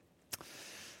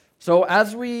So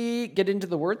as we get into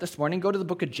the Word this morning, go to the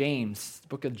book of James,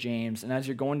 And as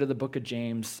you're going to the book of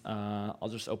James, I'll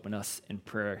just open us in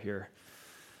prayer here.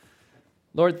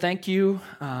 Lord, thank you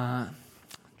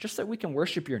just that we can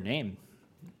worship your name.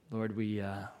 Lord, it's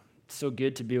so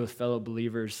good to be with fellow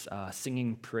believers,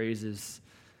 singing praises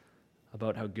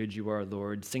about how good you are,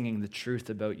 Lord, singing the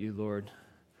truth about you, Lord.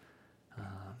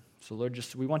 So Lord,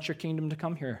 we want your kingdom to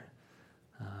come here.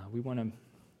 We want to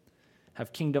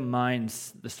have kingdom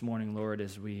minds this morning, Lord,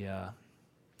 as we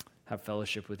have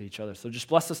fellowship with each other. So just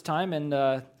bless this time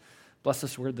and bless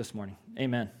this word this morning.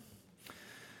 Amen.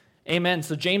 Amen.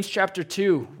 So James chapter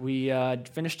 2. We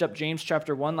finished up James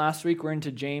chapter 1 last week. We're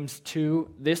into James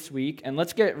 2 this week, and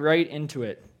let's get right into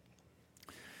it.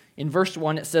 In verse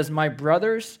 1, it says, "My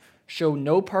brothers, show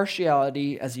no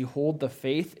partiality as you hold the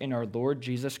faith in our Lord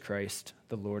Jesus Christ,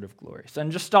 the Lord of glory." So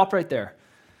and just stop right there.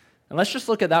 And let's just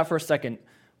look at that for a second.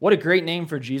 What a great name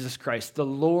for Jesus Christ, the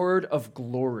Lord of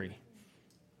glory.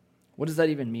 What does that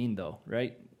even mean, though,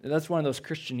 right? That's one of those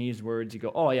Christianese words. You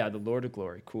go, oh yeah, the Lord of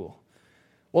glory, cool.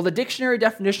 Well, the dictionary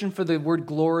definition for the word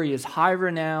glory is high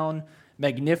renown,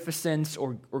 magnificence,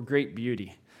 or great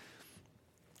beauty.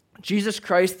 Jesus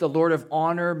Christ, the Lord of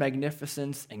honor,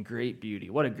 magnificence, and great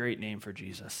beauty. What a great name for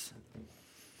Jesus.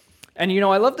 And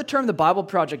I love the term the Bible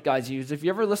Project guys use. If you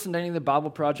ever listen to any of the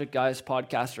Bible Project guys'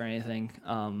 podcasts or anything,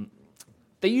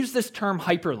 they use this term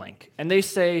hyperlink, and they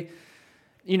say,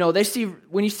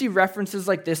 when you see references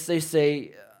like this, they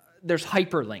say there's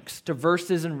hyperlinks to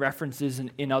verses and references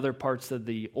in other parts of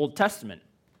the Old Testament.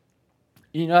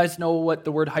 You guys know what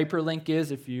the word hyperlink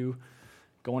is if you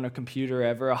go on a computer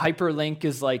ever. A hyperlink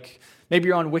is like, maybe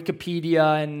you're on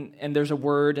Wikipedia and there's a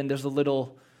word and there's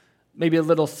maybe a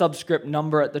little subscript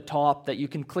number at the top that you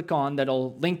can click on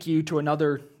that'll link you to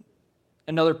another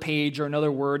page or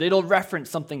another word. It'll reference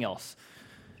something else.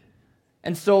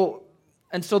 And so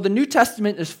the New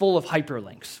Testament is full of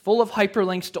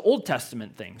hyperlinks to Old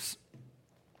Testament things.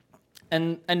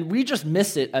 And we just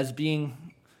miss it as being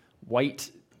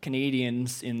white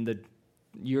Canadians in the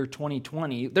year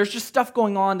 2020. There's just stuff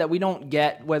going on that we don't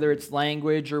get, whether it's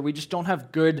language or we just don't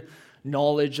have good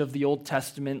knowledge of the Old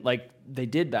Testament like they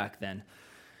did back then.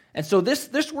 And so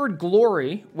this word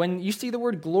glory, when you see the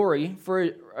word glory for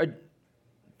a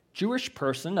Jewish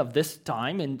person of this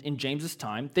time, in James's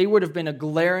time, they would have been a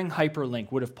glaring hyperlink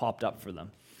would have popped up for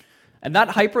them. And that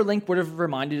hyperlink would have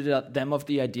reminded them of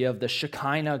the idea of the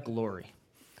Shekinah glory.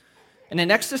 And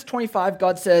in Exodus 25,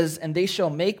 God says, "And they shall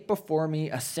make before me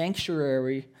a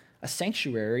sanctuary,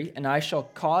 and I shall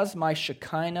cause my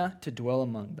Shekinah to dwell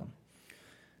among them."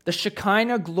 The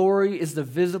Shekinah glory is the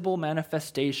visible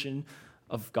manifestation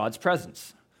of God's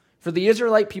presence. For the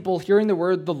Israelite people, hearing the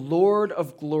word, the Lord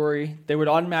of glory, they would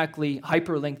automatically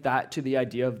hyperlink that to the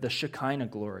idea of the Shekinah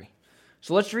glory.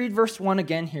 So let's read verse 1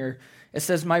 again here. It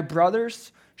says, "My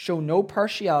brothers, show no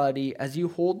partiality as you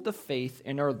hold the faith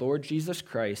in our Lord Jesus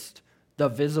Christ, the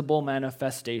visible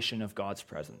manifestation of God's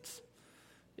presence."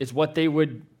 Is what they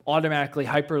would automatically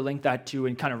hyperlink that to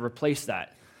and kind of replace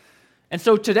that. And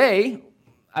so today,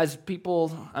 as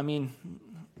people,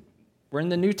 we're in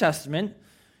the New Testament,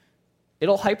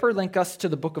 it'll hyperlink us to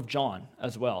the book of John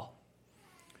as well.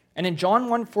 And in John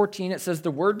 1:14, it says,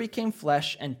 "The Word became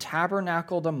flesh and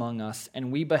tabernacled among us,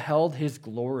 and we beheld his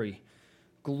glory.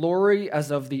 Glory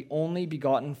as of the only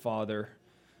begotten Father,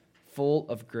 full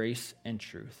of grace and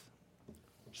truth."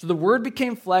 So the Word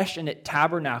became flesh and it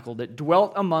tabernacled. It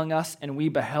dwelt among us, and we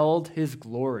beheld his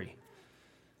glory.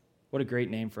 What a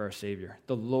great name for our Savior,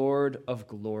 the Lord of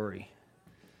glory.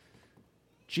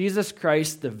 Jesus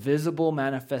Christ, the visible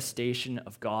manifestation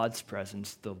of God's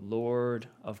presence, the Lord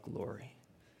of glory.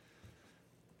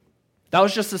 That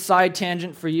was just a side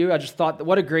tangent for you. I just thought,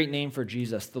 what a great name for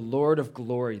Jesus, the Lord of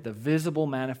glory, the visible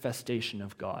manifestation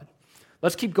of God.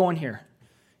 Let's keep going here.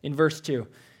 In verse 2,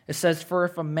 it says, "For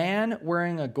if a man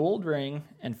wearing a gold ring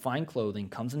and fine clothing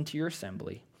comes into your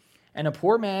assembly, and a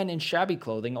poor man in shabby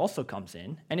clothing also comes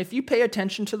in, and if you pay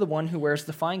attention to the one who wears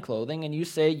the fine clothing, and you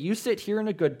say, 'You sit here in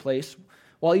a good place,'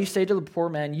 while you say to the poor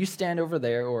man, 'You stand over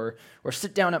there,' or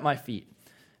 'Sit down at my feet,'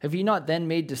 have you not then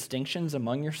made distinctions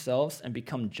among yourselves and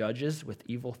become judges with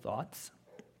evil thoughts?"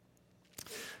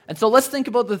 And so let's think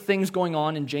about the things going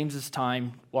on in James's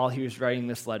time while he was writing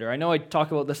this letter. I know I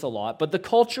talk about this a lot, but the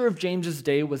culture of James's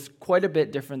day was quite a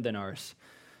bit different than ours.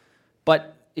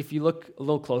 But if you look a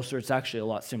little closer, it's actually a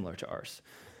lot similar to ours.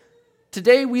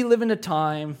 Today, we live in a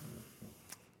time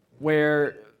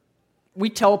where we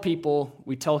tell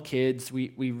kids,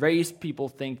 we raise people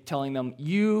telling them,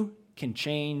 you can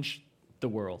change the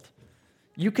world.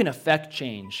 You can affect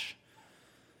change.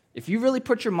 If you really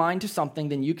put your mind to something,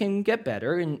 then you can get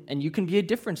better and you can be a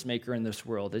difference maker in this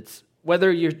world. It's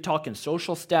whether you're talking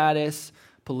social status,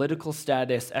 political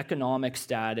status, economic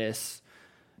status.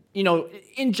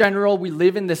 In general, we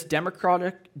live in this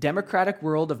democratic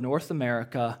world of North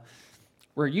America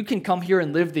where you can come here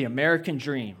and live the American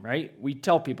dream, right? We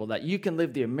tell people that you can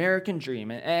live the American dream.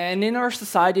 And in our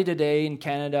society today in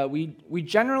Canada, we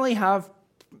generally have,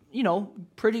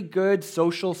 pretty good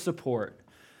social support.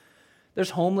 There's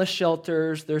homeless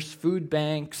shelters, there's food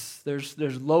banks, there's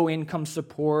low-income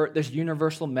support, there's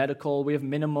universal medical, we have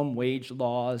minimum wage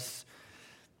laws.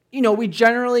 We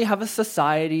generally have a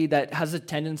society that has a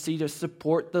tendency to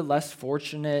support the less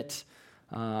fortunate.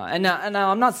 And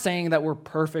now I'm not saying that we're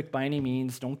perfect by any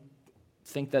means. Don't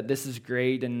think that this is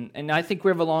great. And I think we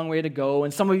have a long way to go.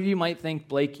 And some of you might think,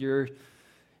 Blake, you're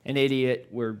an idiot.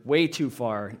 We're way too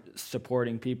far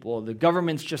supporting people. The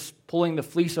government's just pulling the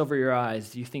fleece over your eyes.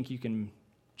 Do you think you can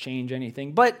change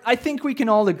anything? But I think we can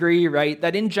all agree, right,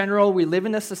 that in general we live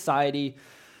in a society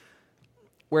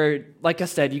where, like I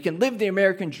said, you can live the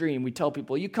American dream. We tell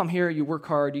people, you come here, you work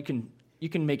hard, you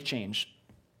can make change.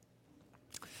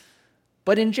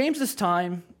 But in James's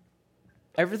time,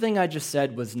 everything I just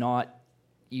said was not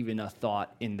even a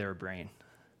thought in their brain.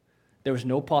 There was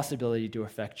no possibility to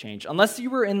affect change. Unless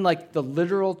you were in the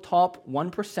literal top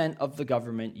 1% of the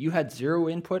government, you had zero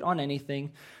input on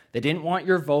anything. They didn't want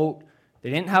your vote. They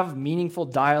didn't have meaningful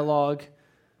dialogue.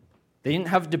 They didn't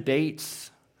have debates.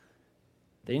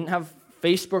 They didn't have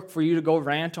Facebook for you to go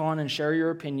rant on and share your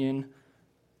opinion.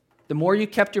 The more you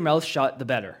kept your mouth shut, the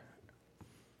better.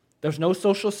 There was no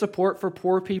social support for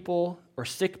poor people or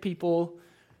sick people.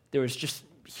 There was just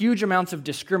huge amounts of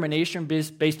discrimination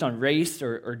based on race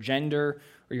or gender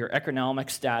or your economic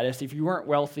status. If you weren't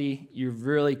wealthy, you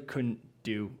really couldn't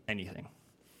do anything.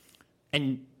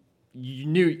 And you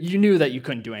knew that you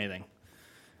couldn't do anything.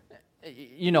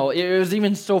 It was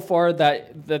even so far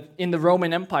that in the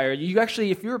Roman Empire,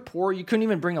 if you were poor, you couldn't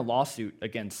even bring a lawsuit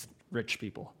against rich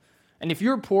people. And if you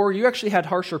were poor, you actually had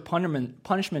harsher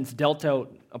punishments dealt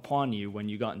out upon you when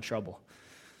you got in trouble.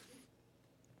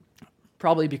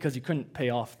 Probably because you couldn't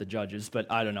pay off the judges,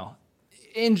 but I don't know.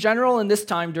 In general, in this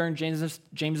time, during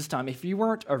James's time, if you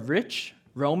weren't a rich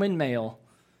Roman male,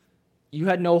 you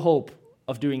had no hope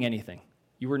of doing anything.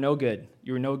 You were no good.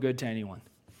 You were no good to anyone.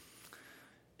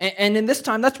 And in this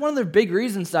time, that's one of the big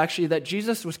reasons, actually, that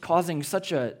Jesus was causing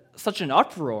such an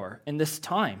uproar in this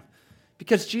time.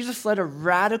 Because Jesus led a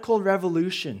radical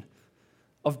revolution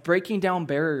of breaking down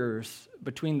barriers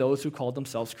between those who called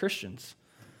themselves Christians.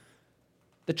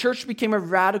 The church became a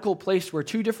radical place where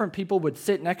two different people would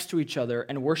sit next to each other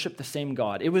and worship the same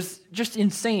God. It was just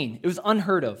insane. It was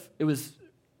unheard of. It was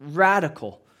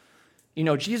radical.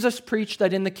 Jesus preached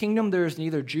that in the kingdom there is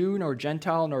neither Jew nor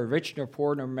Gentile, nor rich nor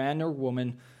poor, nor man nor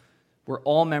woman. We're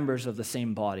all members of the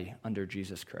same body under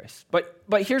Jesus Christ.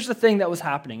 But here's the thing that was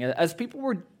happening. As people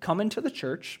were coming to the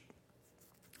church,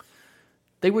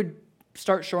 they would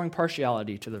start showing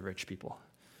partiality to the rich people.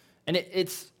 And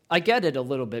I get it a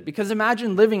little bit, because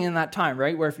imagine living in that time,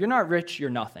 right, where if you're not rich, you're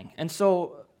nothing. And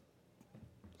so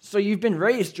you've been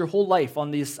raised your whole life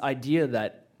on this idea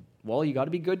that, well, you got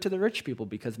to be good to the rich people,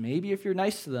 because maybe if you're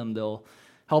nice to them, they'll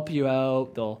help you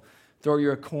out, they'll throw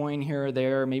you a coin here or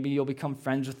there, maybe you'll become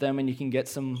friends with them and you can get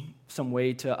some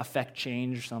way to affect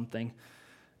change or something.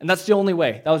 And that's the only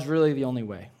way. That was really the only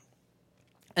way.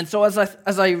 And so as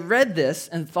I read this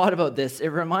and thought about this, it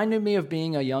reminded me of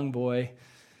being a young boy.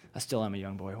 I still am a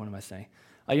young boy, what am I saying?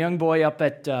 A young boy up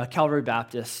at Calvary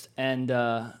Baptist, and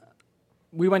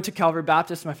we went to Calvary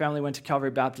Baptist. My family went to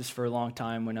Calvary Baptist for a long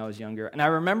time when I was younger. And I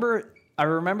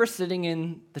remember sitting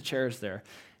in the chairs there.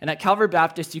 And at Calvary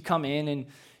Baptist, you come in and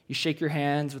you shake your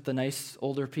hands with the nice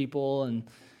older people. And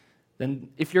then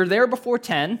if you're there before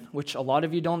 10, which a lot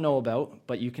of you don't know about,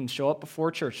 but you can show up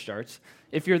before church starts.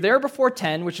 If you're there before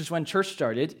 10, which is when church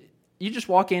started, you just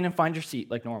walk in and find your seat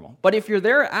like normal. But if you're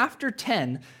there after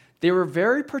 10, they were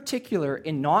very particular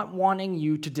in not wanting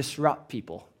you to disrupt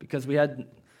people, because we had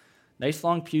nice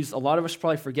long pews. A lot of us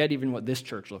probably forget even what this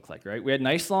church looked like, right? We had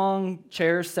nice long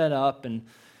chairs set up, and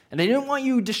they didn't want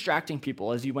you distracting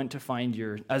people as you went to find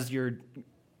your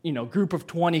group of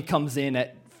 20 comes in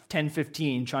at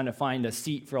 10:15 trying to find a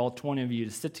seat for all 20 of you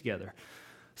to sit together.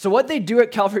 So what they do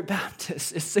at Calvary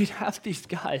Baptist is they'd have these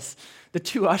guys, the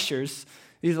two ushers,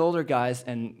 these older guys,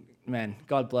 and man,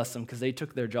 God bless them, because they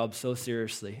took their job so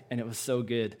seriously, and it was so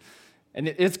good. And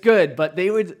it's good, but they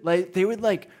would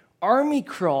army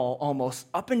crawl almost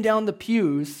up and down the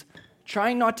pews,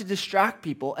 trying not to distract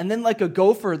people, and then like a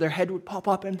gopher, their head would pop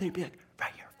up, and they'd be like,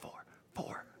 right here,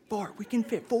 four, we can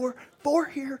fit four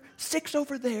here, 6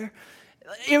 over there.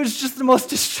 it was just the most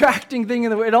distracting thing in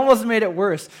the world. It almost made it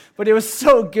worse, but it was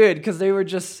so good because they were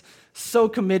just so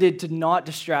committed to not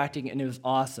distracting, and it was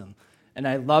awesome. And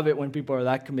I love it when people are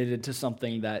that committed to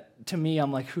something that, to me,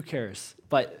 I'm like, who cares?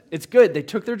 But it's good. They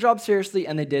took their job seriously,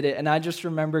 and they did it. And I just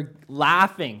remember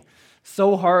laughing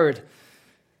so hard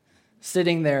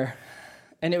sitting there,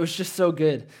 and it was just so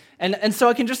good. And so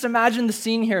I can just imagine the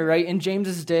scene here, right? In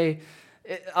James's day,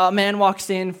 a man walks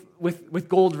in with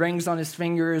gold rings on his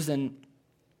fingers, and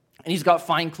he's got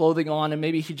fine clothing on, and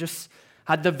maybe he just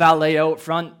had the valet out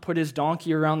front, put his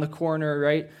donkey around the corner,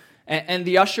 right? And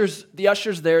the ushers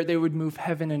there, they would move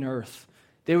heaven and earth.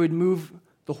 They would move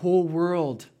the whole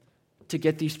world to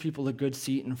get these people a good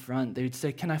seat in front. They would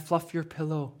say, "Can I fluff your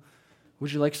pillow?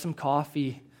 Would you like some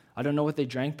coffee?" I don't know what they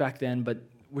drank back then, but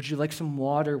would you like some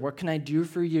water? What can I do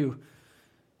for you?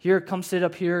 Here, come sit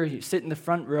up here. You sit in the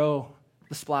front row,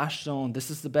 the splash zone. This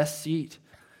is the best seat.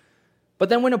 But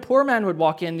then when a poor man would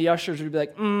walk in, the ushers would be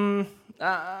like,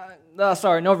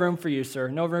 sorry, no room for you, sir.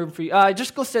 No room for you.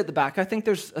 Just go sit at the back. I think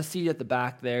there's a seat at the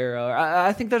back there. Or,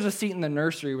 I think there's a seat in the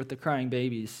nursery with the crying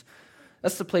babies.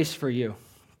 That's the place for you.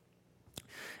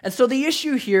 And so the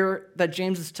issue here that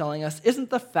James is telling us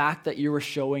isn't the fact that you were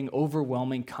showing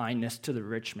overwhelming kindness to the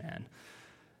rich man.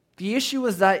 The issue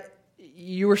was that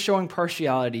you were showing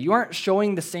partiality. You aren't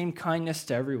showing the same kindness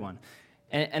to everyone.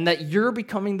 And that you're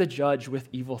becoming the judge with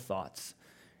evil thoughts.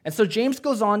 And so James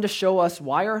goes on to show us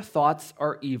why our thoughts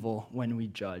are evil when we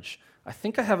judge. I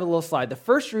think I have a little slide. The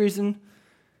first reason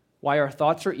why our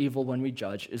thoughts are evil when we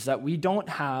judge is that we don't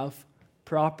have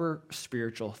proper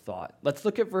spiritual thought. Let's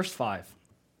look at verse 5.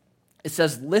 It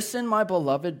says, "Listen, my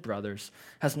beloved brothers,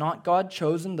 has not God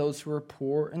chosen those who are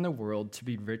poor in the world to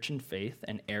be rich in faith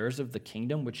and heirs of the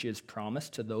kingdom which he has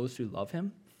promised to those who love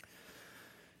him?"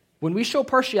 When we show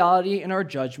partiality in our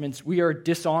judgments, we are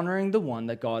dishonoring the one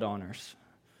that God honors.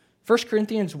 1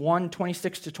 Corinthians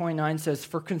 1:26-29 says,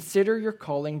 "For consider your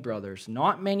calling, brothers.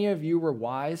 Not many of you were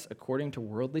wise according to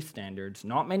worldly standards.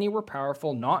 Not many were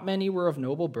powerful. Not many were of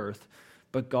noble birth.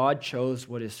 But God chose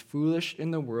what is foolish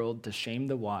in the world to shame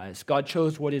the wise. God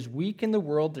chose what is weak in the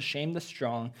world to shame the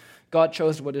strong. God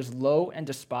chose what is low and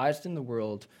despised in the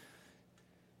world,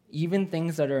 even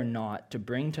things that are not, to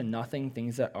bring to nothing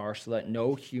things that are, so that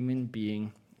no human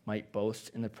being might boast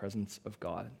in the presence of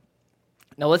God."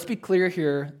 Now let's be clear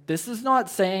here. This is not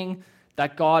saying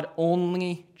that God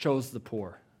only chose the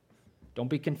poor. Don't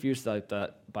be confused by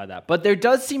that. But there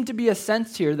does seem to be a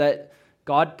sense here that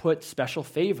God put special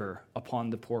favor upon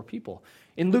the poor people.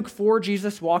 In Luke 4,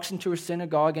 Jesus walks into a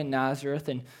synagogue in Nazareth,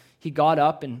 and he got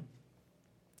up and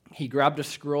he grabbed a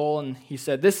scroll and he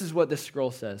said, "This is what this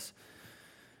scroll says."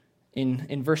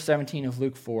 In verse 17 of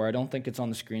Luke 4, I don't think it's on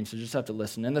the screen, so you just have to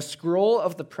listen. "And the scroll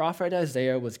of the prophet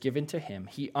Isaiah was given to him.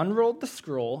 He unrolled the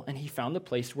scroll, and he found the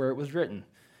place where it was written.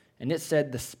 And it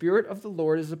said, 'The Spirit of the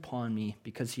Lord is upon me,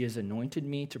 because he has anointed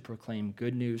me to proclaim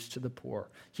good news to the poor.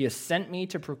 He has sent me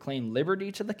to proclaim liberty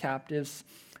to the captives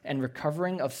and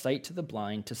recovering of sight to the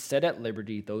blind, to set at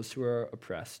liberty those who are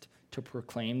oppressed, to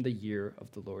proclaim the year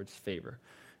of the Lord's favor.'"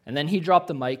 And then he dropped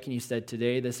the mic and he said,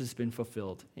 "Today this has been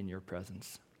fulfilled in your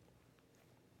presence."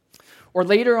 Or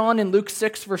later on in Luke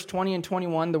 6, verse 20 and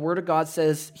 21, the Word of God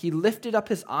says, "He lifted up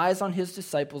his eyes on his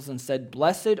disciples and said,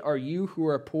 'Blessed are you who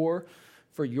are poor,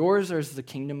 for yours is the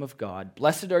kingdom of God.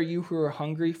 Blessed are you who are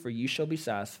hungry, for you shall be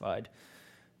satisfied.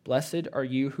 Blessed are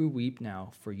you who weep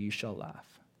now, for you shall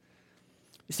laugh.'"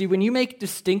 You see, when you make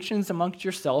distinctions amongst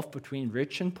yourself between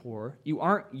rich and poor, you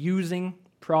aren't using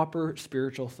proper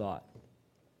spiritual thought.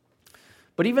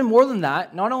 But even more than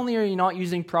that, not only are you not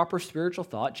using proper spiritual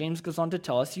thought, James goes on to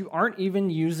tell us you aren't even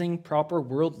using proper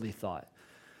worldly thought.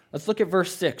 Let's look at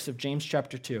verse 6 of James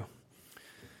chapter 2.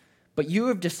 "But you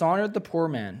have dishonored the poor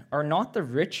man. Are not the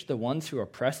rich the ones who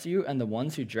oppress you and the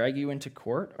ones who drag you into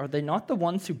court? Are they not the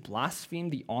ones who blaspheme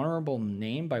the honorable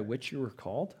name by which you were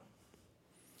called?"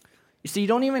 You see, you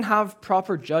don't even have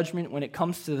proper judgment when it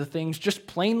comes to the things just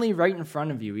plainly right in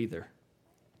front of you either.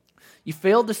 You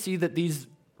fail to see that these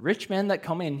rich men that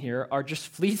come in here are just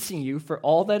fleecing you for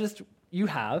all that is you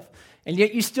have, and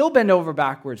yet you still bend over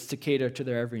backwards to cater to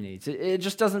their every needs. It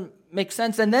just doesn't make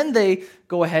sense. And then they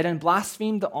go ahead and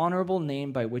blaspheme the honorable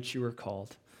name by which you were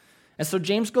called. And so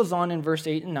James goes on in verse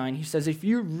 8 and 9. He says, "If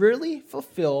you really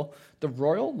fulfill the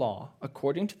royal law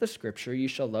according to the scripture, you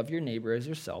shall love your neighbor as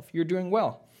yourself, you're doing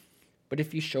well. But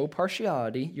if you show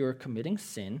partiality, you are committing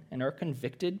sin and are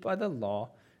convicted by the law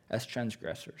as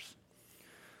transgressors."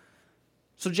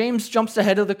 So James jumps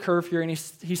ahead of the curve here, and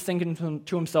he's thinking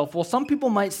to himself, well, some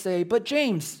people might say, but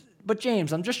James,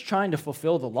 I'm just trying to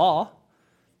fulfill the law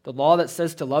that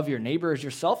says to love your neighbor as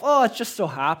yourself. Oh, it just so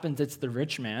happens it's the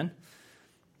rich man.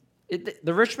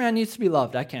 The rich man needs to be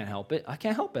loved. I can't help it.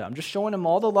 I'm just showing him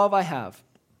all the love I have.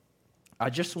 I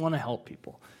just want to help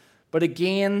people. But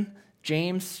again,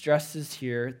 James stresses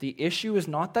here, the issue is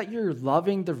not that you're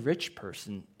loving the rich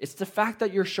person. It's the fact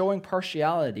that you're showing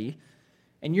partiality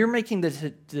and you're making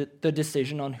the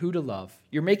decision on who to love.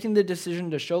 You're making the decision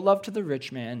to show love to the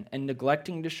rich man and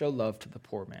neglecting to show love to the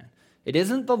poor man. It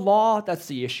isn't the law that's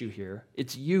the issue here.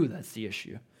 It's you that's the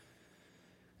issue.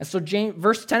 And so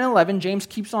verse 10 and 11, James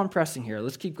keeps on pressing here.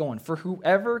 Let's keep going. For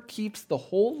whoever keeps the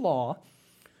whole law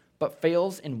but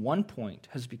fails in one point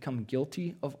has become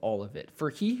guilty of all of it.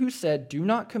 For he who said, do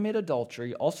not commit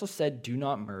adultery, also said, do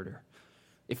not murder.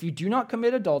 If you do not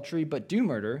commit adultery but do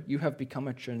murder, you have become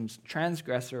a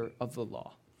transgressor of the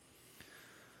law.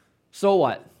 So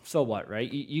what? So what,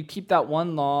 right? You keep that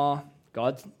one law.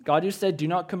 God who said, do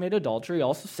not commit adultery,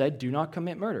 also said, do not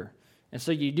commit murder. And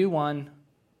so you do one,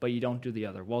 but you don't do the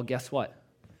other. Well, guess what?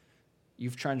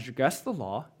 You've transgressed the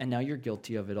law, and now you're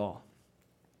guilty of it all.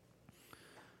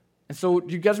 And so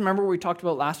do you guys remember what we talked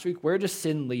about last week? Where does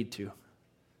sin lead to?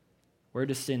 Where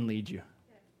does sin lead you?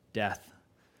 Death.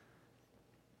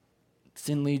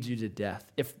 Sin leads you to death.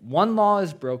 If one law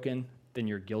is broken, then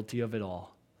you're guilty of it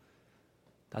all.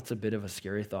 That's a bit of a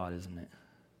scary thought, isn't it?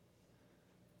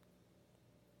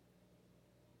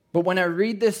 But when I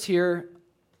read this here,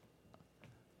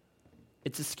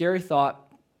 it's a scary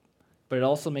thought, but it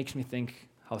also makes me think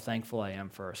how thankful I am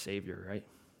for our Savior, right?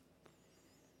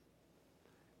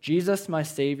 Jesus, my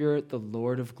Savior, the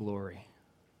Lord of glory.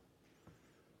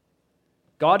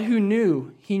 God who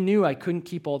knew, he knew I couldn't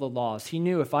keep all the laws. He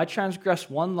knew if I transgress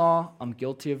one law, I'm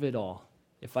guilty of it all.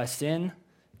 If I sin,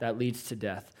 that leads to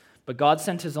death. But God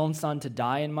sent his own Son to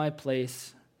die in my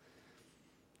place.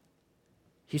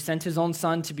 He sent his own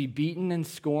Son to be beaten and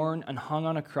scorned and hung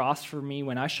on a cross for me.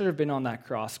 When I should have been on that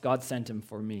cross, God sent him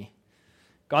for me.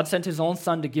 God sent his own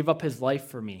Son to give up his life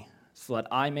for me so that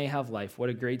I may have life. What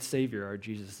a great Savior our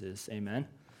Jesus is. Amen.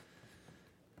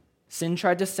 Sin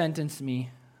tried to sentence me,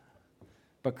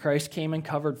 but Christ came and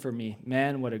covered for me.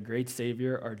 Man, what a great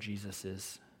Savior our Jesus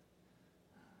is.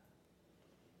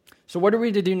 So what are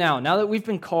we to do now? Now that we've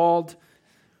been called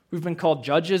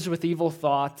judges with evil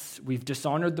thoughts, we've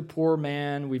dishonored the poor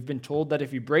man, we've been told that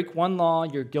if you break one law,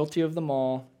 you're guilty of them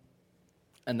all,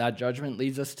 and that judgment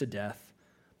leads us to death.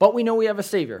 But we know we have a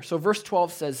Savior. So verse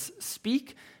 12 says,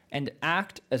 speak and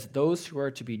act as those who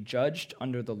are to be judged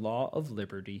under the law of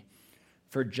liberty.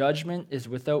 For judgment is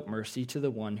without mercy to the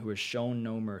one who has shown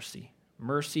no mercy.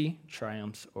 Mercy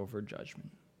triumphs over judgment.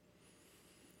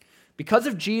 Because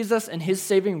of Jesus and his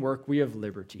saving work, we have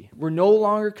liberty. We're no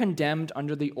longer condemned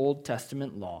under the Old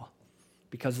Testament law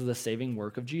because of the saving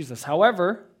work of Jesus.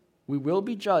 However, we will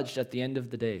be judged at the end of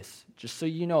the days. Just so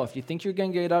you know, if you think you're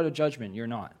going to get out of judgment, you're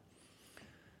not.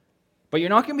 But you're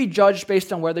not going to be judged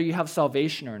based on whether you have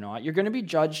salvation or not. You're going to be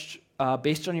judged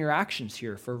based on your actions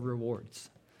here for rewards.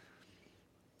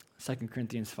 2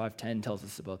 Corinthians 5:10 tells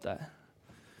us about that.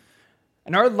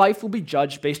 And our life will be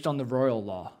judged based on the royal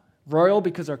law. Royal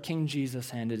because our King Jesus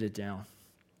handed it down.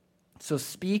 So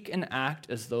speak and act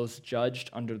as those judged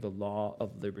under the law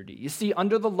of liberty. You see,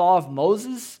 under the law of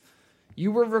Moses,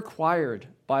 you were required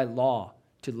by law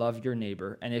to love your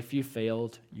neighbor, and if you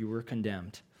failed, you were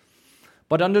condemned.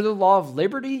 But under the law of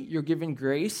liberty, you're given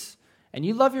grace, and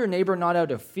you love your neighbor not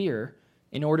out of fear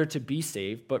in order to be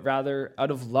saved, but rather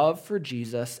out of love for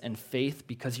Jesus and faith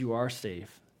because you are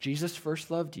saved. Jesus first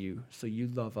loved you, so you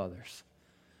love others.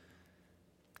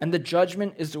 And the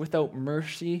judgment is without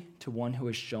mercy to one who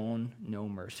has shown no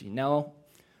mercy. Now,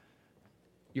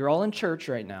 you're all in church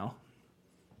right now,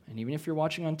 and even if you're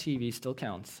watching on TV, still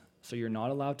counts. So you're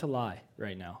not allowed to lie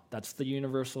right now. That's the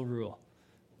universal rule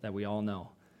that we all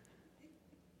know.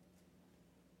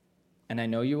 And I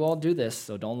know you all do this,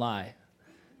 so don't lie.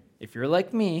 If you're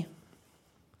like me,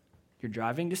 you're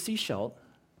driving to Seashelt,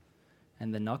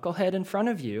 and the knucklehead in front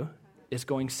of you is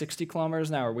going 60 kilometers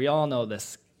an hour. We all know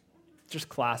this. Just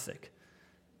classic.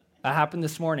 That happened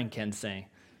this morning, Ken's saying.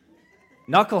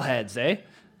 Knuckleheads, eh?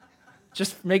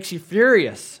 Just makes you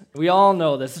furious. We all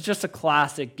know this. It's just a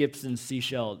classic Gibson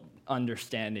Seashell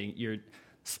understanding. Your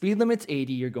speed limit's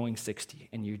 80, you're going 60,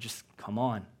 and you just, come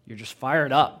on. You're just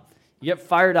fired up. You get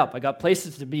fired up. I got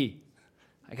places to be.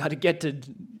 I got to get to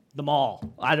the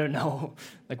mall. I don't know.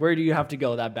 Like, where do you have to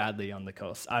go that badly on the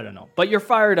coast? I don't know. But you're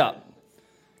fired up.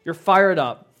 You're fired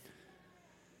up.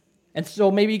 And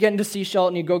so maybe you get into Seashell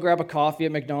and you go grab a coffee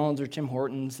at McDonald's or Tim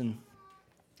Hortons and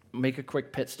make a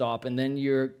quick pit stop. And then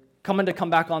you're come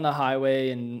back on the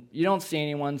highway and you don't see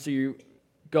anyone, so you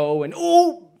go and,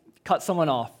 cut someone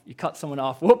off. You cut someone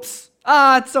off. Whoops.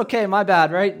 It's okay. My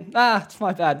bad, right? It's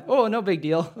my bad. Oh, no big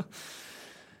deal.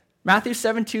 Matthew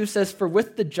 7:2 says, "For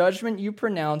with the judgment you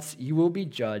pronounce, you will be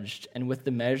judged, and with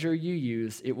the measure you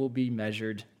use, it will be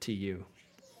measured to you."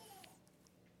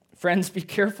 Friends, be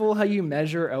careful how you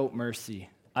measure out mercy.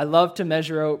 I love to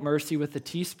measure out mercy with a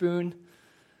teaspoon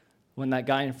when that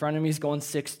guy in front of me is going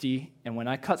 60, and when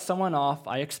I cut someone off,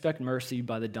 I expect mercy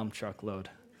by the dump truck load.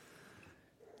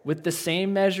 With the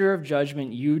same measure of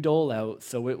judgment you dole out,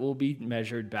 so it will be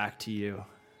measured back to you.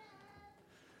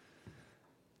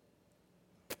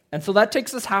 And so that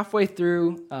takes us halfway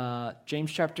through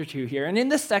James chapter 2 here. And in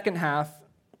the second half,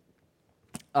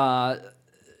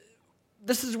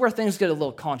 this is where things get a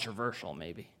little controversial,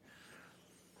 maybe.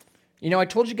 You know, I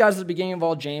told you guys at the beginning of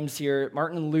all James here,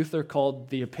 Martin Luther called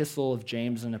the epistle of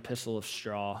James an epistle of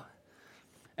straw.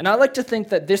 And I like to think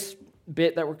that this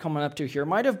bit that we're coming up to here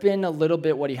might have been a little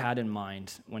bit what he had in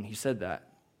mind when he said that.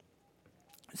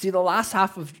 See, the last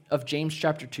half of James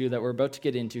chapter 2 that we're about to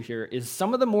get into here is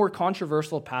some of the more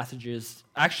controversial passages,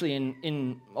 actually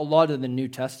in a lot of the New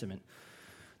Testament.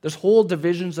 There's whole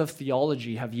divisions of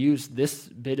theology have used this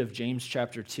bit of James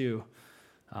chapter 2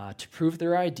 to prove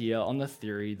their idea on the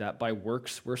theory that by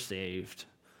works we're saved,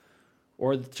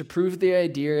 or to prove the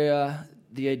idea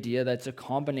that it's a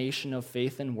combination of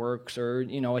faith and works, or,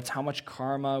 you know, it's how much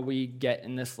karma we get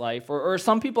in this life. Or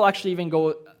some people actually even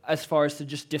go as far as to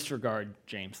just disregard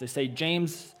James. They say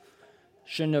James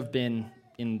shouldn't have been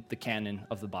in the canon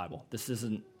of the Bible. This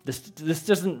isn't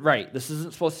right. This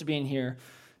isn't supposed to be in here,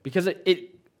 because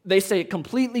they say it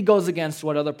completely goes against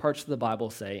what other parts of the Bible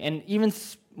say. And even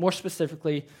more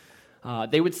specifically,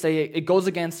 they would say it goes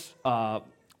against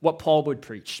what Paul would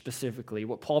preach specifically.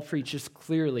 What Paul preaches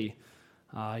clearly,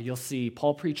 you'll see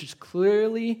Paul preaches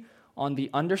clearly on the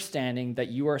understanding that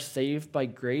you are saved by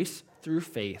grace through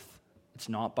faith. It's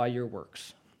not by your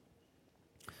works.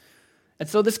 And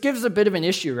so this gives a bit of an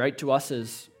issue, right, to us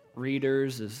as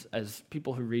readers, as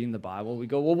people who are reading the Bible. We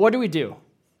go, well, what do we do?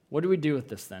 What do we do with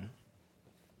this then?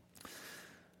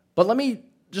 But let me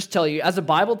just tell you, as a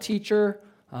Bible teacher,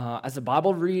 as a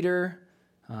Bible reader,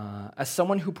 as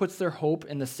someone who puts their hope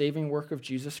in the saving work of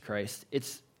Jesus Christ,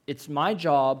 it's my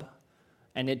job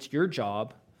and it's your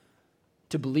job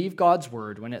to believe God's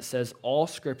word when it says all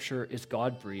Scripture is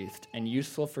God-breathed and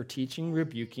useful for teaching,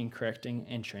 rebuking, correcting,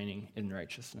 and training in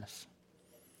righteousness.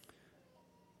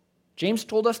 James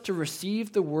told us to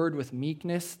receive the word with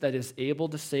meekness that is able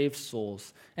to save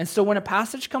souls. And so when a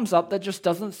passage comes up that just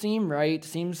doesn't seem right,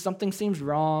 something seems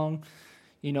wrong,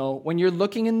 you know, when you're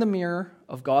looking in the mirror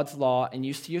of God's law and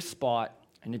you see a spot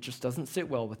and it just doesn't sit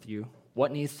well with you,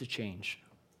 what needs to change?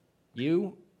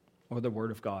 You or the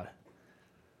word of God?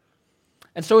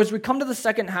 And so as we come to the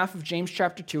second half of James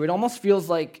chapter 2, it almost feels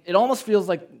like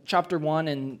chapter 1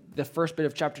 and the first bit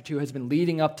of chapter 2 has been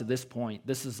leading up to this point.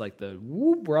 This is like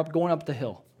we're going up the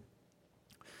hill.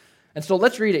 And so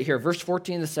let's read it here, verse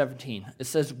 14 to 17. It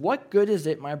says, "What good is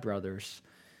it, my brothers,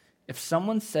 if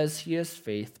someone says he has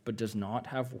faith but does not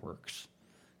have works?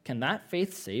 Can that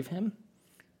faith save him?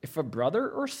 If a brother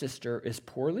or sister is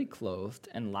poorly clothed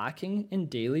and lacking in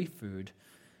daily food,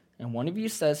 and one of you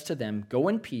says to them, 'Go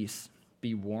in peace,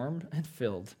 be warmed and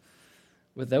filled,'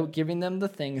 without giving them the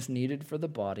things needed for the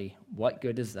body, what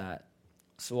good is that?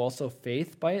 So also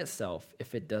faith by itself,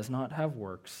 if it does not have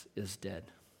works, is dead."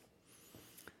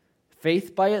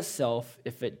 Faith by itself,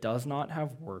 if it does not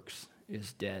have works,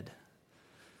 is dead.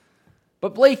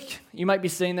 But Blake, you might be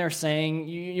sitting there saying,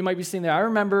 I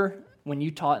remember when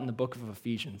you taught in the book of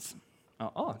Ephesians.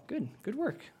 Good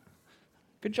work.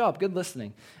 Good job, good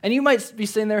listening. And you might be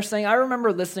sitting there saying, I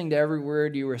remember listening to every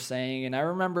word you were saying, and I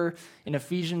remember in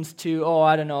Ephesians 2,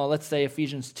 let's say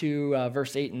Ephesians 2,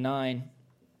 verse 8 and 9.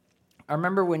 I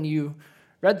remember when you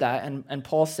read that, and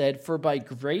Paul said, "For by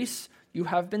grace you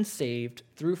have been saved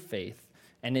through faith,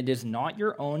 and it is not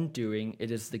your own doing, it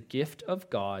is the gift of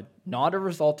God, not a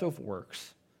result of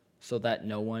works, so that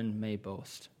no one may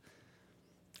boast."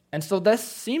 And so this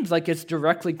seems like it's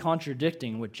directly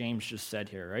contradicting what James just said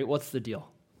here, right? What's the deal?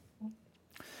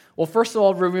 Well, first of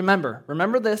all,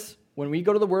 remember this. When we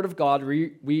go to the Word of God,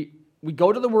 we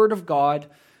go to the Word of God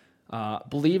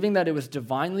believing that it was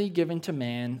divinely given to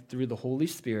man through the Holy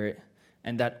Spirit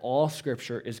and that all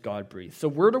Scripture is God-breathed. So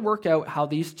we're to work out how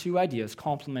these two ideas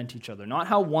complement each other, not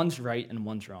how one's right and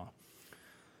one's wrong.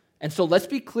 And so let's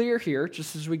be clear here,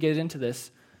 just as we get into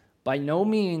this. By no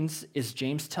means is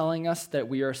James telling us that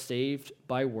we are saved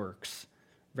by works.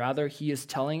 Rather, he is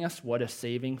telling us what a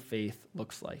saving faith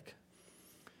looks like.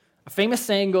 A famous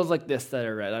saying goes like this that I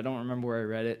read. I don't remember where I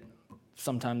read it.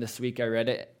 Sometime this week I read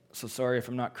it, so sorry if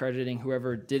I'm not crediting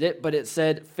whoever did it, but it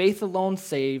said, "Faith alone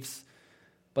saves,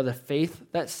 but the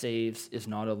faith that saves is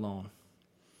not alone."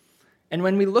 And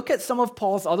when we look at some of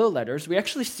Paul's other letters, we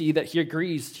actually see that he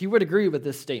would agree with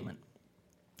this statement.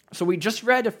 So we just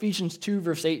read Ephesians 2,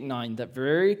 verse 8 and 9, that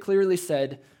very clearly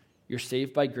said, you're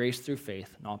saved by grace through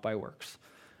faith, not by works.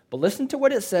 But listen to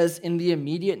what it says in the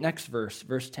immediate next verse,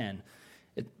 verse 10.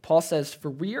 Paul says, for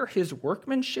we are his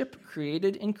workmanship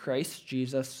created in Christ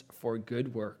Jesus for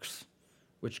good works,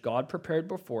 which God prepared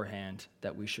beforehand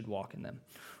that we should walk in them.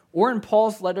 Or in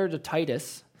Paul's letter to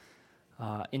Titus,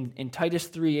 in Titus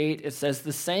 3:8, it says,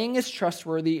 the saying is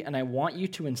trustworthy, and I want you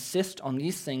to insist on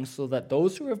these things so that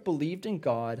those who have believed in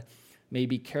God may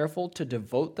be careful to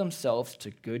devote themselves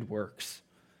to good works.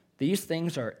 These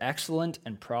things are excellent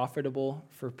and profitable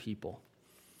for people.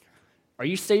 Are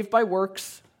you saved by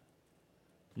works?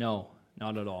 No,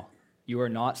 not at all. You are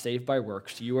not saved by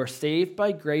works. You are saved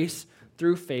by grace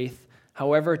through faith.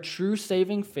 However, true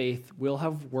saving faith will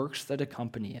have works that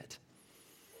accompany it.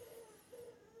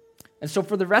 And so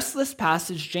for the rest of this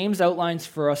passage, James outlines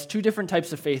for us two different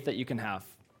types of faith that you can have.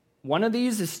 One of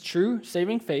these is true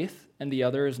saving faith, and the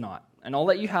other is not. And I'll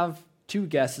let you have two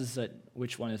guesses at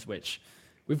which one is which.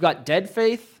 We've got dead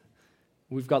faith,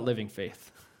 we've got living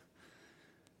faith.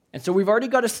 And so we've already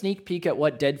got a sneak peek at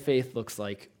what dead faith looks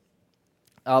like.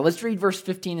 Let's read verse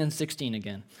 15 and 16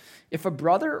 again. If a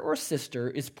brother or sister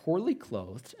is poorly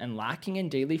clothed and lacking in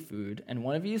daily food, and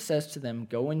one of you says to them,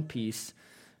 go in peace,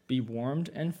 be warmed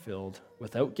and filled,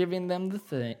 without giving them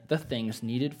the things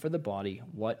needed for the body,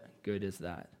 what good is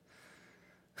that?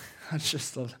 I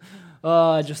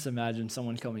just imagine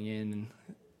someone coming in, and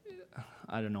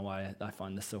I don't know why I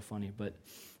find this so funny, but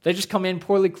they just come in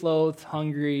poorly clothed,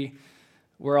 hungry.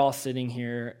 We're all sitting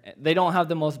here. They don't have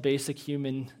the most basic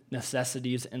human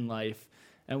necessities in life,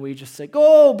 and we just say,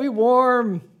 go, be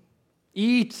warm,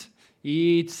 eat,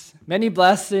 many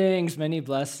blessings,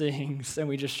 and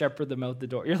we just shepherd them out the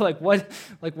door. You're like, what?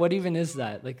 Like, what even is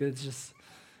that? Like, it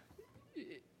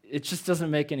just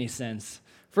doesn't make any sense.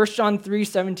 1 John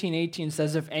 3:17-18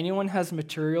 says, if anyone has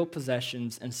material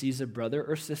possessions and sees a brother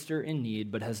or sister in need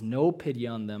but has no pity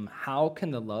on them, how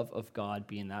can the love of God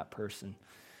be in that person?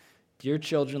 Dear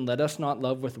children, let us not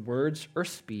love with words or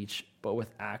speech, but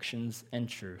with actions and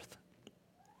truth.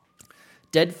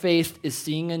 Dead faith is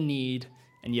seeing a need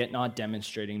and yet not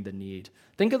demonstrating the need.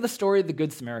 Think of the story of the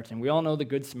Good Samaritan. We all know the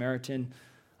Good Samaritan.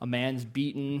 A man's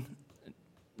beaten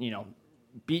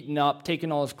up,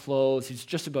 taken all his clothes. He's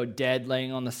just about dead,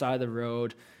 laying on the side of the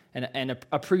road. And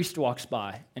a priest walks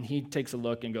by, and he takes a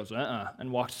look and goes,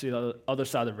 and walks to the other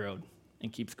side of the road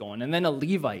and keeps going. And then a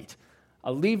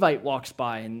Levite walks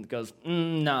by and goes,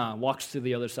 walks to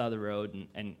the other side of the road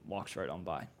and walks right on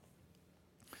by.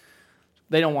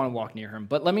 They don't want to walk near him.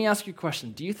 But let me ask you a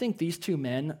question. Do you think these two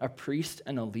men, a priest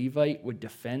and a Levite, would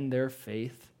defend their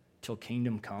faith till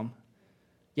kingdom come?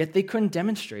 Yet they couldn't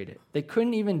demonstrate it. They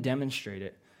couldn't even demonstrate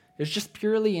it. It was just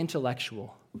purely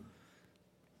intellectual.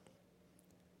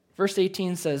 Verse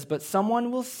 18 says, but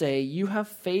someone will say, you have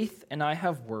faith and I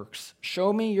have works.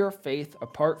 Show me your faith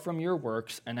apart from your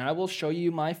works, and I will show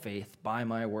you my faith by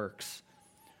my works.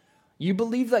 You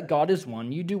believe that God is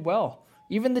one, you do well.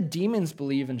 Even the demons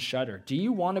believe and shudder. Do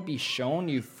you want to be shown,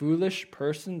 you foolish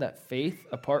person, that faith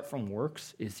apart from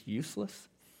works is useless?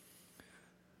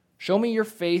 Show me your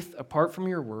faith apart from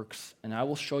your works, and I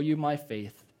will show you my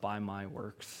faith by my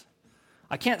works.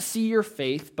 I can't see your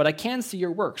faith, but I can see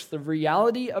your works. The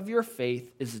reality of your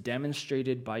faith is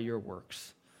demonstrated by your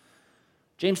works.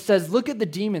 James says, look at the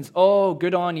demons. Oh,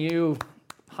 good on you.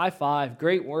 High five.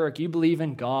 Great work. You believe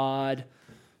in God.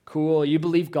 Cool. You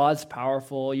believe God's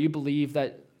powerful. You believe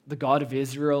that the God of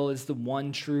Israel is the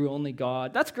one true only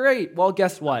God. That's great. Well,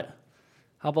 guess what?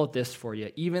 How about this for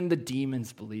you? Even the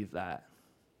demons believe that.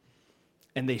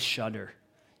 And they shudder.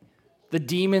 The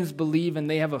demons believe, and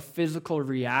they have a physical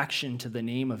reaction to the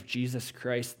name of Jesus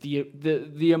Christ.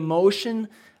 The emotion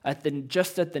at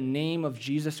the name of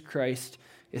Jesus Christ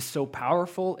is so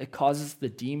powerful, it causes the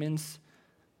demons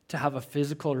to have a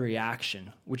physical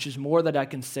reaction, which is more that I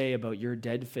can say about your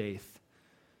dead faith,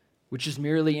 which is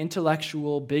merely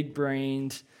intellectual,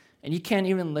 big-brained, and you can't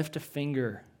even lift a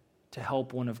finger to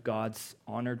help one of God's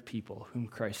honored people whom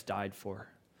Christ died for.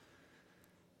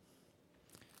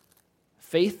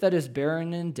 Faith that is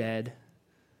barren and dead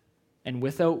and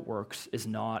without works is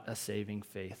not a saving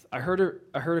faith. I heard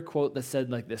a quote that said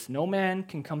like this: No man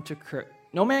can come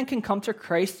to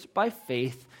Christ by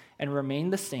faith and remain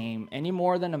the same any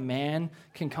more than a man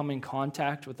can come in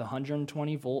contact with a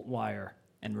 120-volt wire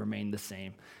and remain the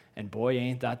same. And boy,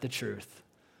 ain't that the truth.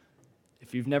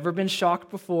 If you've never been shocked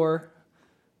before,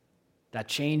 that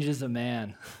changes a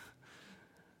man.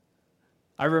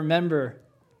 I remember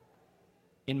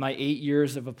in my 8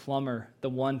 years of a plumber, the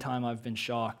one time I've been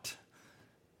shocked.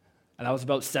 And that was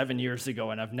about 7 years ago,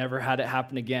 and I've never had it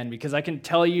happen again, because I can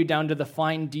tell you down to the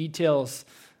fine details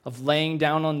of laying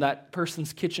down on that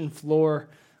person's kitchen floor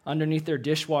underneath their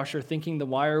dishwasher thinking the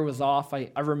wire was off. I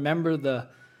remember the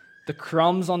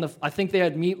crumbs on I think they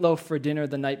had meatloaf for dinner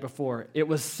the night before. It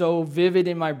was so vivid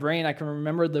in my brain. I can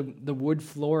remember the wood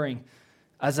flooring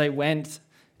as I went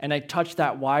and I touched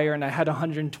that wire and I had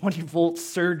 120 volts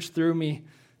surge through me.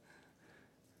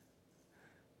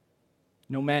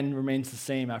 No man remains the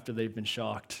same after they've been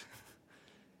shocked.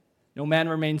 No man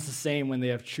remains the same when they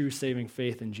have true saving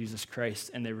faith in Jesus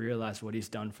Christ and they realize what he's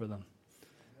done for them.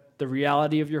 The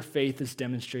reality of your faith is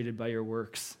demonstrated by your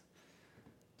works.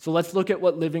 So let's look at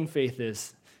what living faith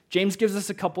is. James gives us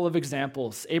a couple of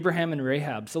examples, Abraham and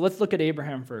Rahab. So let's look at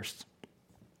Abraham first.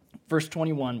 Verse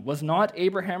 21, was not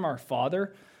Abraham our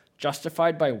father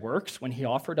justified by works when he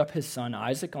offered up his son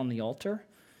Isaac on the altar?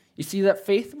 You see that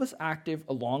faith was active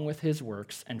along with his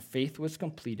works, and faith was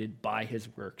completed by his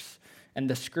works. And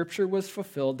the scripture was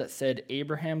fulfilled that said,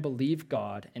 Abraham believed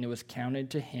God, and it was counted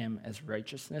to him as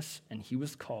righteousness, and he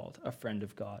was called a friend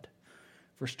of God.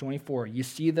 Verse 24, you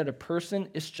see that a person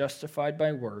is justified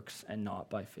by works and not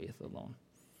by faith alone.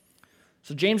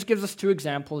 So James gives us two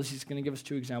examples. He's going to give us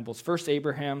two examples. First,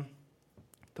 Abraham,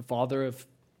 the father of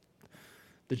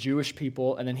the Jewish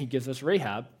people, and then he gives us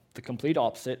Rahab, the complete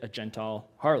opposite, a Gentile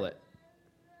harlot.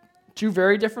 Two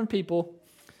very different people,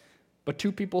 but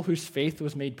two people whose faith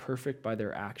was made perfect by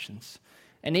their actions.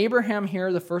 And Abraham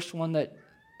here, the first one that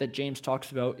James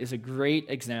talks about, is a great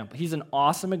example. He's an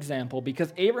awesome example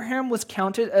because Abraham was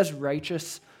counted as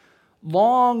righteous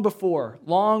long before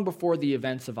the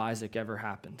events of Isaac ever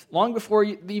happened, long before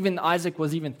even Isaac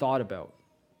was even thought about.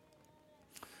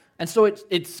 And so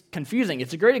it's confusing.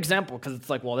 It's a great example because it's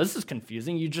like, well, this is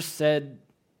confusing. You just said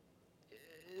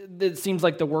it seems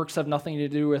like the works have nothing to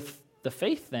do with the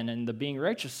faith then and the being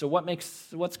righteous. So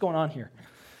what's going on here?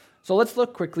 So let's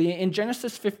look quickly. In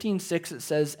Genesis 15:6 it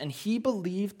says, and he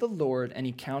believed the Lord and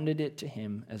he counted it to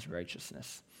him as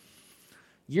righteousness.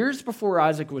 Years before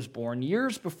Isaac was born,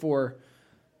 years before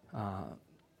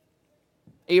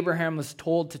Abraham was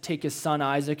told to take his son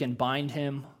Isaac and bind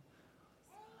him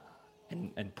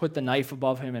and put the knife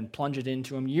above him and plunge it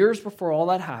into him, years before all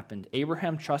that happened,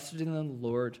 Abraham trusted in the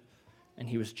Lord and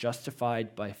he was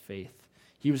justified by faith.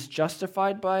 He was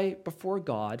justified before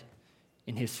God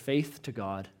in his faith to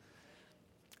God.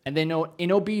 And then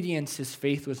in obedience, his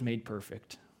faith was made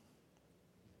perfect.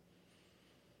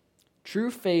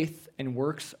 True faith and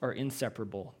works are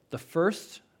inseparable. The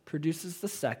first produces the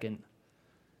second,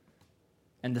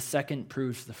 and the second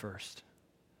proves the first.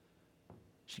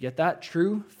 Did you get that?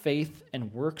 True faith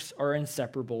and works are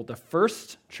inseparable. The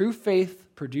first, true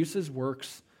faith, produces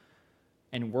works,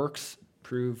 and works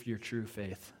prove your true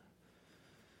faith.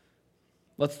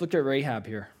 Let's look at Rahab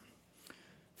here.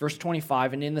 Verse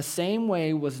 25, and in the same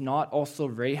way was not also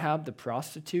Rahab the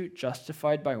prostitute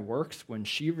justified by works when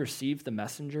she received the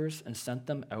messengers and sent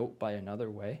them out by another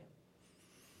way?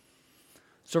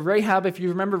 So Rahab, if you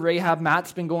remember Rahab,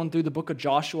 Matt's been going through the book of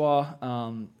Joshua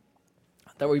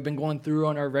that we've been going through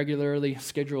on our regularly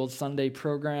scheduled Sunday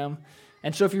program.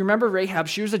 And so if you remember Rahab,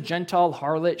 she was a Gentile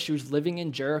harlot. She was living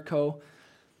in Jericho.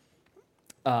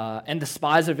 And the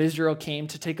spies of Israel came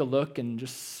to take a look and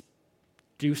just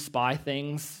do spy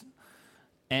things.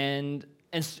 And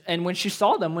when she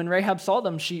saw them, when Rahab saw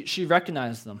them, she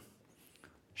recognized them.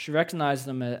 She recognized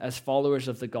them as followers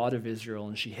of the God of Israel,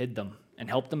 and she hid them and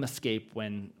helped them escape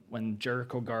when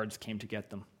Jericho guards came to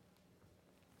get them.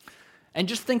 And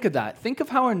just think of that. Think of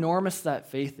how enormous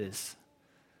that faith is.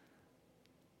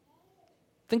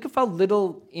 Think of how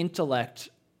little intellect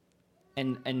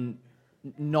and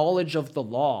knowledge of the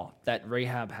law that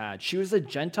Rahab had. She was a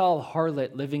Gentile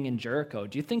harlot living in Jericho.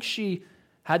 Do you think she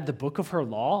had the book of her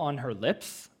law on her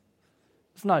lips?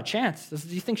 There's not a chance.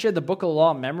 Do you think she had the book of the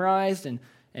law memorized and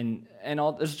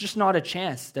all? There's just not a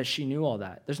chance that she knew all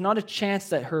that. There's not a chance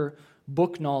that her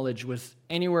book knowledge was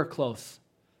anywhere close.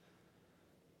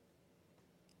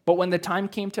 But when the time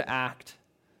came to act,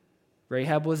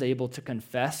 Rahab was able to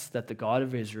confess that the God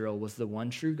of Israel was the one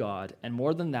true God, and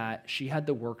more than that, she had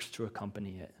the works to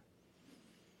accompany it.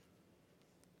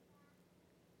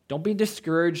 Don't be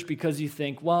discouraged because you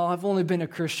think, well, I've only been a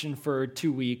Christian for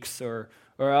 2 weeks, or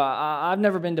I've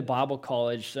never been to Bible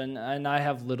college, and I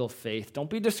have little faith. Don't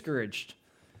be discouraged.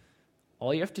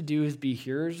 All you have to do is be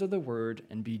hearers of the word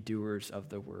and be doers of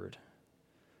the word.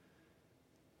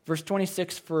 Verse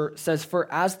 26 says,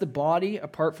 for as the body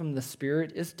apart from the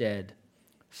spirit is dead,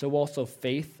 so also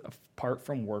faith apart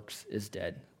from works is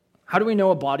dead. How do we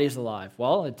know a body is alive?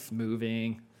 Well, it's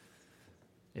moving,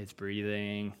 it's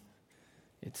breathing,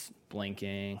 it's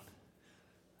blinking.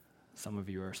 Some of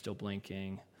you are still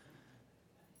blinking.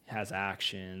 It has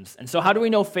actions. And so how do we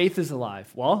know faith is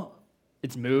alive? Well,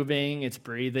 it's moving, it's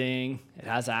breathing, it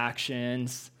has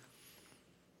actions.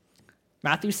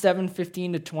 Matthew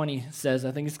 7:15-20 says,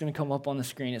 I think it's going to come up on the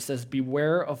screen. It says,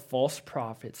 beware of false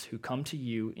prophets who come to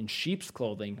you in sheep's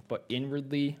clothing, but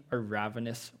inwardly are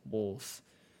ravenous wolves.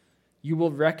 You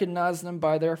will recognize them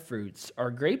by their fruits.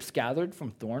 Are grapes gathered from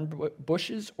thorn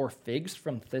bushes or figs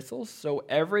from thistles? So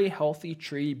every healthy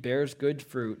tree bears good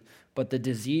fruit, but the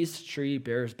diseased tree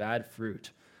bears bad fruit.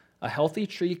 A healthy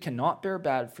tree cannot bear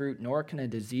bad fruit, nor can a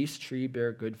diseased tree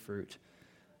bear good fruit.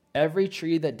 Every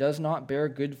tree that does not bear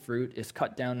good fruit is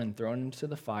cut down and thrown into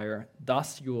the fire.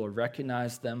 Thus you will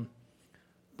recognize them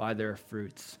by their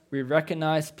fruits. We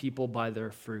recognize people by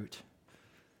their fruit.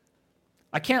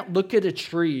 I can't look at a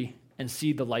tree and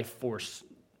see the life force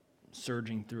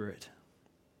surging through it.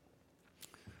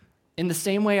 In the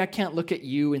same way, I can't look at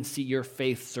you and see your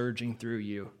faith surging through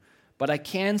you. But I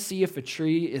can see if a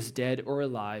tree is dead or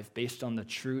alive based on the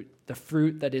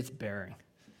fruit that it's bearing.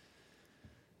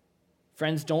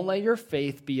 Friends, don't let your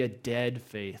faith be a dead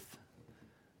faith.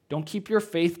 Don't keep your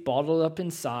faith bottled up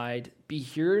inside. Be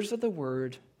hearers of the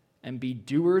word and be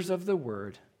doers of the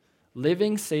word.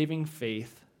 Living, saving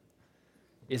faith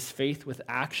is faith with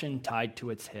action tied to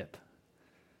its hip.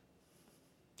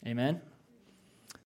 Amen?